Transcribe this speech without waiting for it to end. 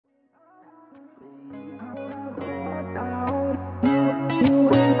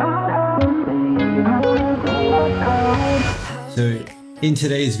In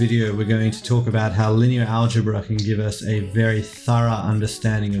today's video, we're going to talk about how linear algebra can give us a very thorough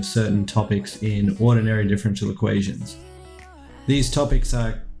understanding of certain topics in ordinary differential equations. These topics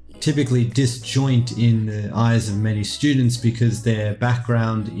are typically disjoint in the eyes of many students because their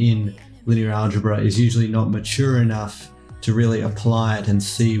background in linear algebra is usually not mature enough to really apply it and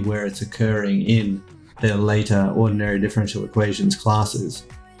see where it's occurring in their later ordinary differential equations classes.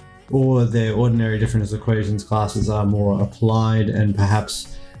 Or their ordinary differential equations classes are more applied and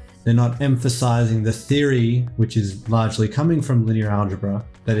perhaps they're not emphasizing the theory, which is largely coming from linear algebra,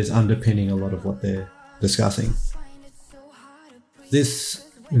 that is underpinning a lot of what they're discussing. This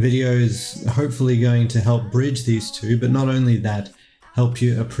video is hopefully going to help bridge these two, but not only that, help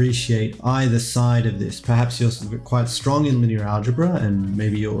you appreciate either side of this. Perhaps you're quite strong in linear algebra and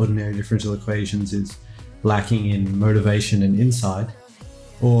maybe your ordinary differential equations is lacking in motivation and insight.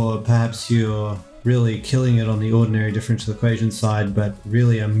 Or perhaps you're really killing it on the ordinary differential equation side, but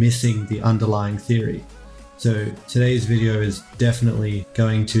really are missing the underlying theory. So today's video is definitely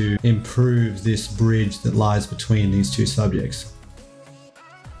going to improve this bridge that lies between these two subjects.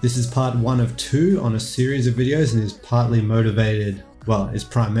 This is part 1 of 2 on a series of videos and is partly motivated, well, is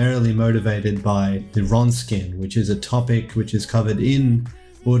primarily motivated by the Wronskian, which is a topic which is covered in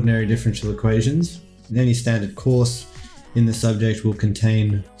ordinary differential equations. In any standard course in the subject will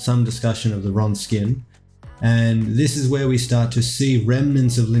contain some discussion of the Wronskian, and this is where we start to see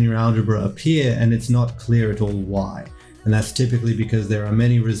remnants of linear algebra appear, and it's not clear at all why. And that's typically because there are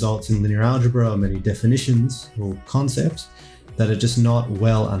many results in linear algebra or many definitions or concepts that are just not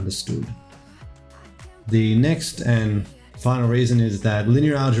well understood. The next and final reason is that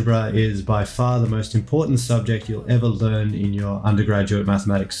linear algebra is by far the most important subject you'll ever learn in your undergraduate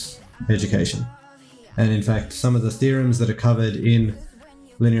mathematics education. And in fact, some of the theorems that are covered in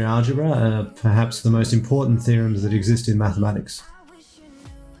linear algebra are perhaps the most important theorems that exist in mathematics.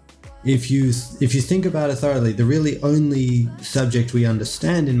 If you think about it thoroughly, the really only subject we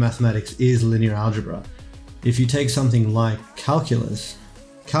understand in mathematics is linear algebra. If you take something like calculus,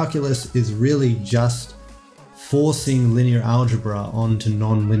 calculus is really just forcing linear algebra onto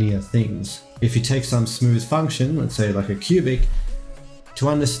non-linear things. If you take some smooth function, let's say like a cubic, to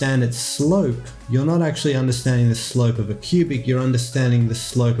understand its slope, you're not actually understanding the slope of a cubic, you're understanding the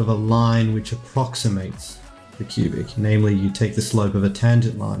slope of a line which approximates the cubic. Namely, you take the slope of a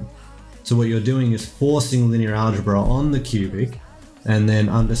tangent line. So what you're doing is forcing linear algebra on the cubic and then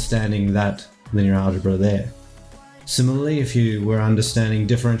understanding that linear algebra there. Similarly, if you were understanding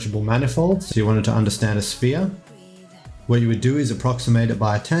differentiable manifolds, so you wanted to understand a sphere, what you would do is approximate it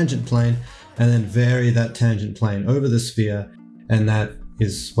by a tangent plane and then vary that tangent plane over the sphere, and that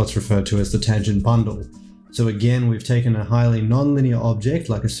is what's referred to as the tangent bundle. So again, we've taken a highly nonlinear object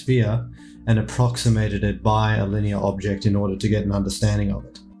like a sphere and approximated it by a linear object in order to get an understanding of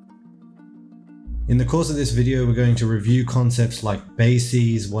it. In the course of this video, we're going to review concepts like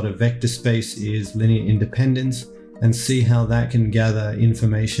bases, what a vector space is, linear independence, and see how that can gather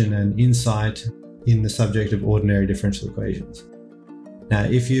information and insight in the subject of ordinary differential equations. Now,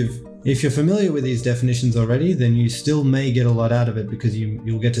 if you're familiar with these definitions already, then you still may get a lot out of it because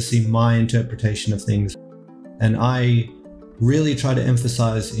you'll get to see my interpretation of things. And I really try to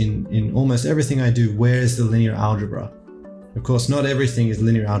emphasize in almost everything I do, where is the linear algebra? Of course, not everything is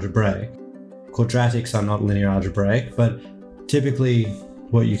linear algebraic. Quadratics are not linear algebraic, but typically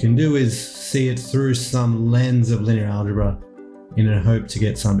what you can do is see it through some lens of linear algebra in a hope to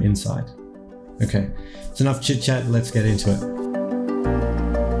get some insight. Okay, it's enough chit chat, let's get into it.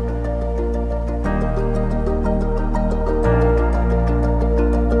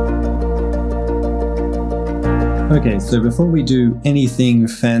 Okay, so before we do anything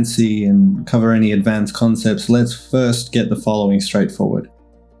fancy and cover any advanced concepts, let's first get the following straightforward.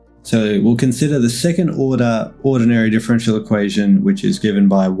 So we'll consider the second order ordinary differential equation, which is given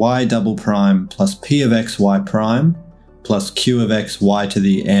by y double prime plus p of x y prime plus q of x y to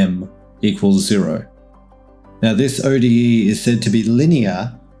the m equals 0. Now this ODE is said to be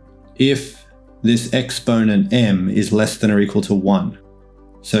linear if this exponent m is less than or equal to 1.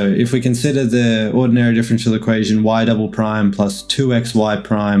 So if we consider the ordinary differential equation y double prime plus 2xy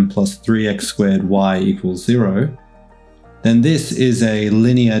prime plus 3x squared y equals 0, then this is a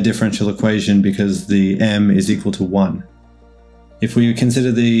linear differential equation because the m is equal to 1. If we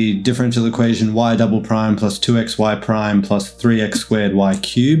consider the differential equation y double prime plus 2xy prime plus 3x squared y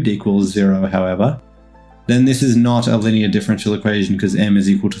cubed equals 0, however, then this is not a linear differential equation because m is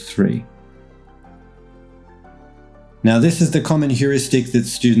equal to 3. Now this is the common heuristic that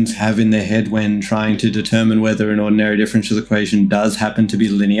students have in their head when trying to determine whether an ordinary differential equation does happen to be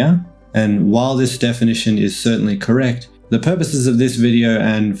linear, and while this definition is certainly correct, The purposes of this video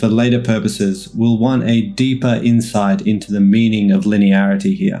and for later purposes will want a deeper insight into the meaning of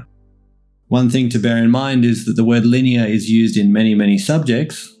linearity here. One thing to bear in mind is that the word linear is used in many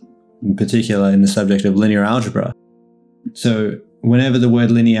subjects, in particular in the subject of linear algebra. So whenever the word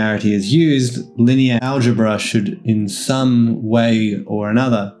linearity is used, linear algebra should in some way or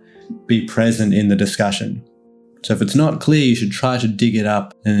another be present in the discussion. So if it's not clear, you should try to dig it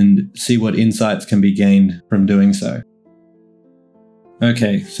up and see what insights can be gained from doing so.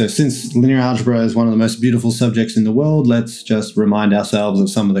 Okay, so since linear algebra is one of the most beautiful subjects in the world, let's just remind ourselves of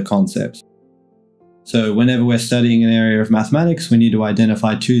some of the concepts. So whenever we're studying an area of mathematics, we need to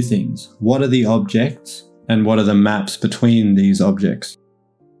identify two things. What are the objects and what are the maps between these objects?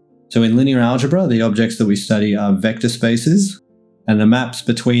 So in linear algebra, the objects that we study are vector spaces, and the maps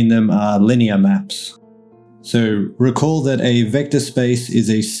between them are linear maps. So recall that a vector space is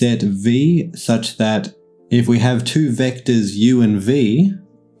a set V such that if we have two vectors u and v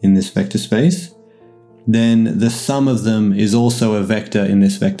in this vector space, then the sum of them is also a vector in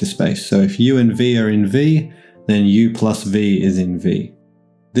this vector space. So if u and v are in V, then u plus v is in V.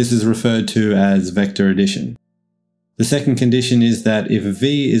 This is referred to as vector addition. The second condition is that if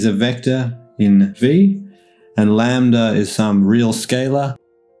v is a vector in V and lambda is some real scalar,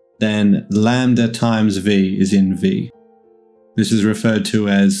 then lambda times v is in V. This is referred to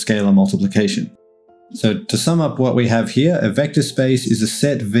as scalar multiplication. So to sum up what we have here, a vector space is a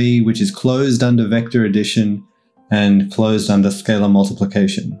set V which is closed under vector addition and closed under scalar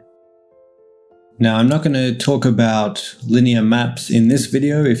multiplication. Now I'm not going to talk about linear maps in this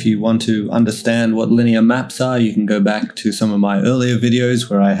video. If you want to understand what linear maps are, you can go back to some of my earlier videos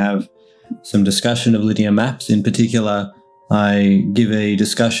where I have some discussion of linear maps. In particular, I give a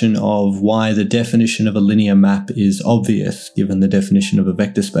discussion of why the definition of a linear map is obvious given the definition of a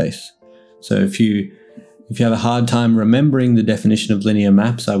vector space. So if you have a hard time remembering the definition of linear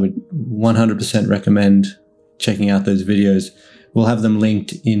maps, I would 100% recommend checking out those videos. We'll have them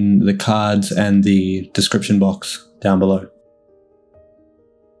linked in the cards and the description box down below.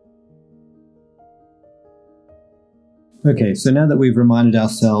 Okay, so now that we've reminded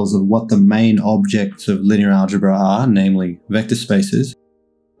ourselves of what the main objects of linear algebra are, namely vector spaces,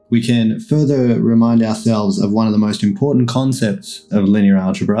 we can further remind ourselves of one of the most important concepts of linear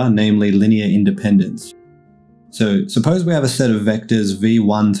algebra, namely linear independence. So suppose we have a set of vectors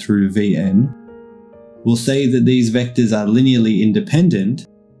v1 through vn. We'll say that these vectors are linearly independent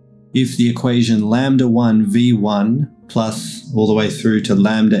if the equation lambda 1 v1 plus all the way through to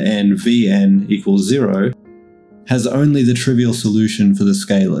lambda n vn equals 0 has only the trivial solution for the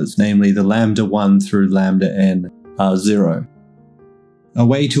scalars, namely the lambda 1 through lambda n are 0. A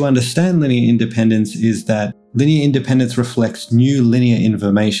way to understand linear independence is that linear independence reflects new linear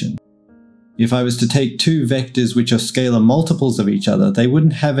information. If I was to take two vectors which are scalar multiples of each other, they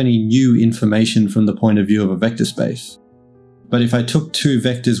wouldn't have any new information from the point of view of a vector space. But if I took two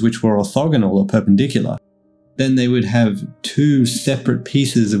vectors which were orthogonal or perpendicular, then they would have two separate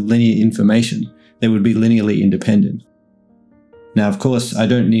pieces of linear information. They would be linearly independent. Now, of course, I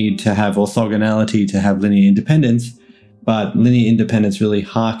don't need to have orthogonality to have linear independence, but linear independence really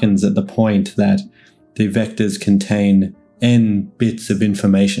harkens at the point that the vectors contain n bits of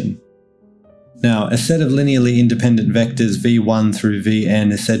information. Now, a set of linearly independent vectors v1 through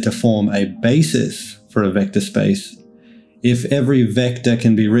vn is said to form a basis for a vector space if every vector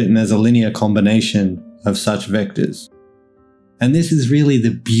can be written as a linear combination of such vectors. And this is really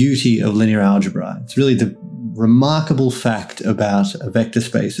the beauty of linear algebra. It's really the remarkable fact about vector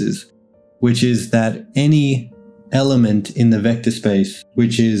spaces, which is that any element in the vector space,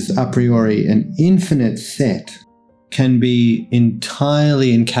 which is a priori an infinite set, can be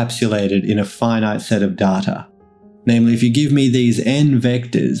entirely encapsulated in a finite set of data. Namely, if you give me these n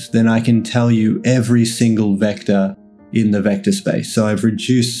vectors, then I can tell you every single vector in the vector space. So I've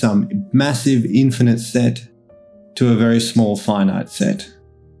reduced some massive infinite set to a very small finite set.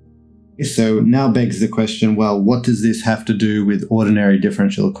 So now begs the question, well, what does this have to do with ordinary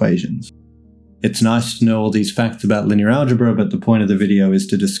differential equations? It's nice to know all these facts about linear algebra, but the point of the video is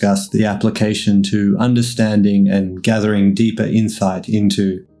to discuss the application to understanding and gathering deeper insight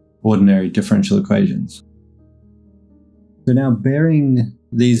into ordinary differential equations. So now, bearing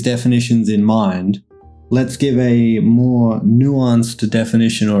these definitions in mind, let's give a more nuanced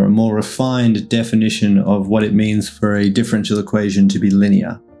definition or a more refined definition of what it means for a differential equation to be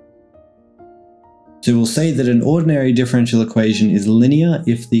linear. So we'll say that an ordinary differential equation is linear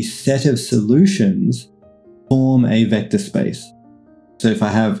if the set of solutions form a vector space. So if I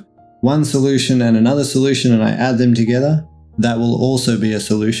have one solution and another solution and I add them together, that will also be a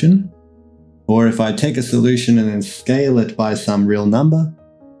solution. Or if I take a solution and then scale it by some real number,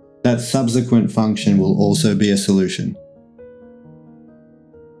 that subsequent function will also be a solution.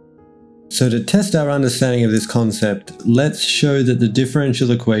 So to test our understanding of this concept, let's show that the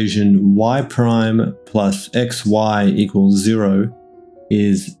differential equation y prime plus xy equals 0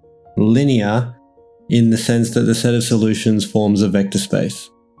 is linear in the sense that the set of solutions forms a vector space.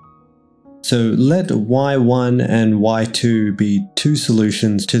 So let y1 and y2 be two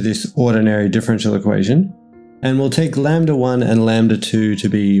solutions to this ordinary differential equation, and we'll take lambda1 and lambda2 to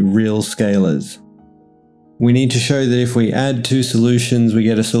be real scalars. We need to show that if we add two solutions, we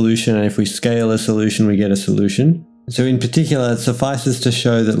get a solution, and if we scale a solution, we get a solution. So in particular, it suffices to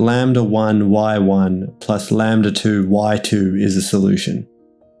show that lambda1 y1 plus lambda2 y2 is a solution.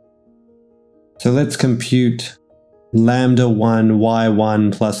 So let's compute lambda1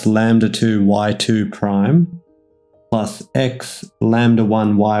 y1 plus lambda2 y2 prime plus x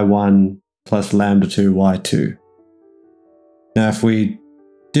lambda1 y1 plus lambda2 y2. Now if we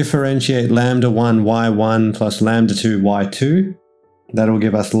differentiate lambda1 y1 plus lambda2 y2, that'll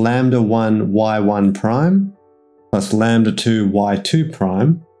give us lambda1 y1 prime plus lambda2 y2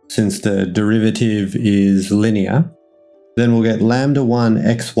 prime, since the derivative is linear. Then we'll get lambda1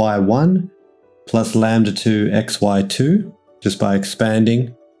 xy1 plus lambda2 xy2, just by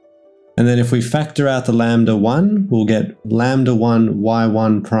expanding. And then if we factor out the lambda1, we'll get lambda1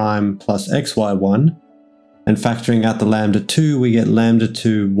 y1 prime plus xy1. And factoring out the lambda2, we get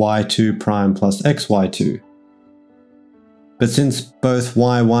lambda2 y2 prime plus xy2. But since both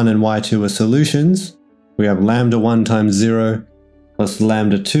y1 and y2 are solutions, we have lambda1 times 0 plus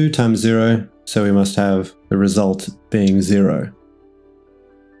lambda2 times 0, so we must have the result being 0.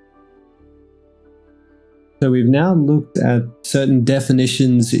 So we've now looked at certain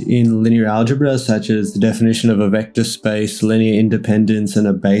definitions in linear algebra, such as the definition of a vector space, linear independence, and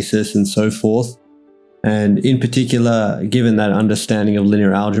a basis, and so forth. And in particular, given that understanding of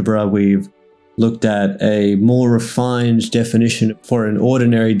linear algebra, we've looked at a more refined definition for an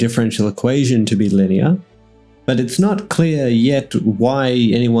ordinary differential equation to be linear. But it's not clear yet why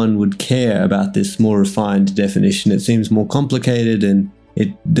anyone would care about this more refined definition. It seems more complicated and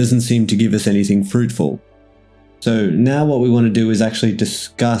it doesn't seem to give us anything fruitful. So now what we want to do is actually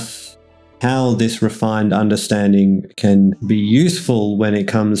discuss how this refined understanding can be useful when it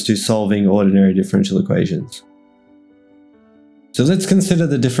comes to solving ordinary differential equations. So let's consider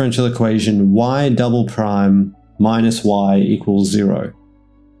the differential equation y double prime minus y equals 0.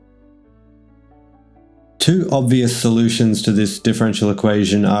 Two obvious solutions to this differential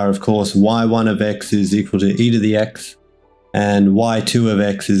equation are, of course, y1 of x is equal to e to the x, and y2 of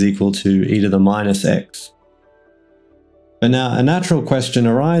x is equal to e to the minus x. But now a natural question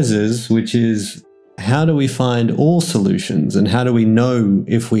arises, which is, how do we find all solutions, and how do we know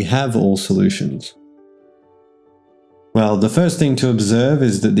if we have all solutions? Well, the first thing to observe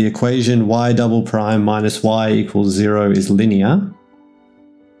is that the equation y double prime minus y equals 0 is linear.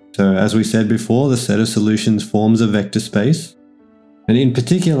 So as we said before, the set of solutions forms a vector space. And in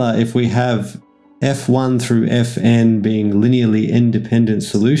particular, if we have f1 through fn being linearly independent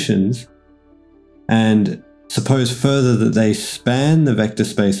solutions, and suppose further that they span the vector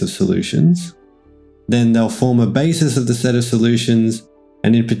space of solutions, then they'll form a basis of the set of solutions,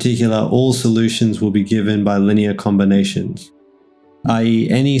 and in particular, all solutions will be given by linear combinations, i.e.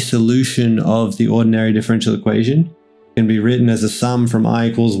 any solution of the ordinary differential equation can be written as a sum from I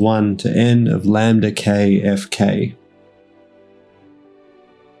equals 1 to n of lambda k fk.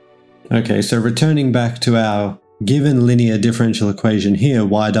 Okay, so returning back to our given linear differential equation here,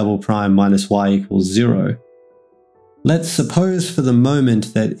 y double prime minus y equals 0, let's suppose for the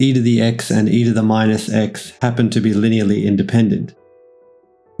moment that e to the x and e to the minus x happen to be linearly independent.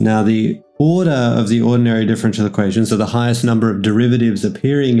 Now the order of the ordinary differential equation, so the highest number of derivatives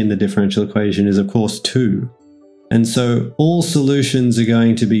appearing in the differential equation, is of course 2. And so all solutions are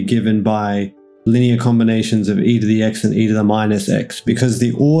going to be given by linear combinations of e to the x and e to the minus x, because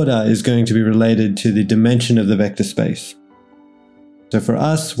the order is going to be related to the dimension of the vector space. So for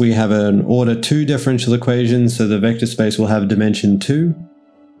us, we have an order 2 differential equation, so the vector space will have dimension 2.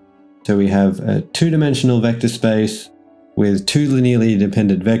 So we have a 2-dimensional vector space with 2 linearly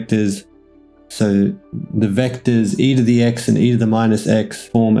independent vectors. So the vectors e to the x and e to the minus x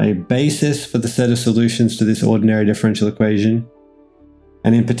form a basis for the set of solutions to this ordinary differential equation.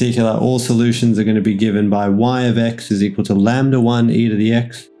 And in particular, all solutions are going to be given by y of x is equal to lambda 1 e to the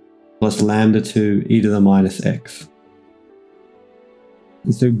x plus lambda 2 e to the minus x.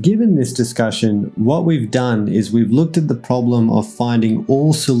 So given this discussion, what we've done is we've looked at the problem of finding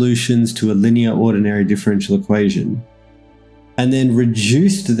all solutions to a linear ordinary differential equation. and then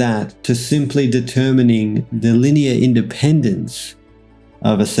reduced that to simply determining the linear independence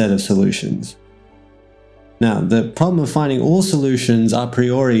of a set of solutions. Now, the problem of finding all solutions a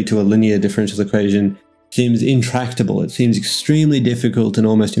priori to a linear differential equation seems intractable. It seems extremely difficult and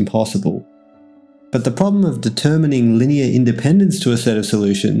almost impossible. But the problem of determining linear independence to a set of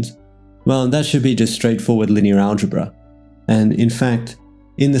solutions, well, that should be just straightforward linear algebra. And in fact,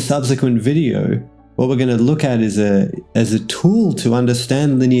 in the subsequent video, what we're going to look at is as a tool to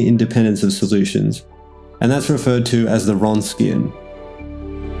understand linear independence of solutions, and that's referred to as the Wronskian.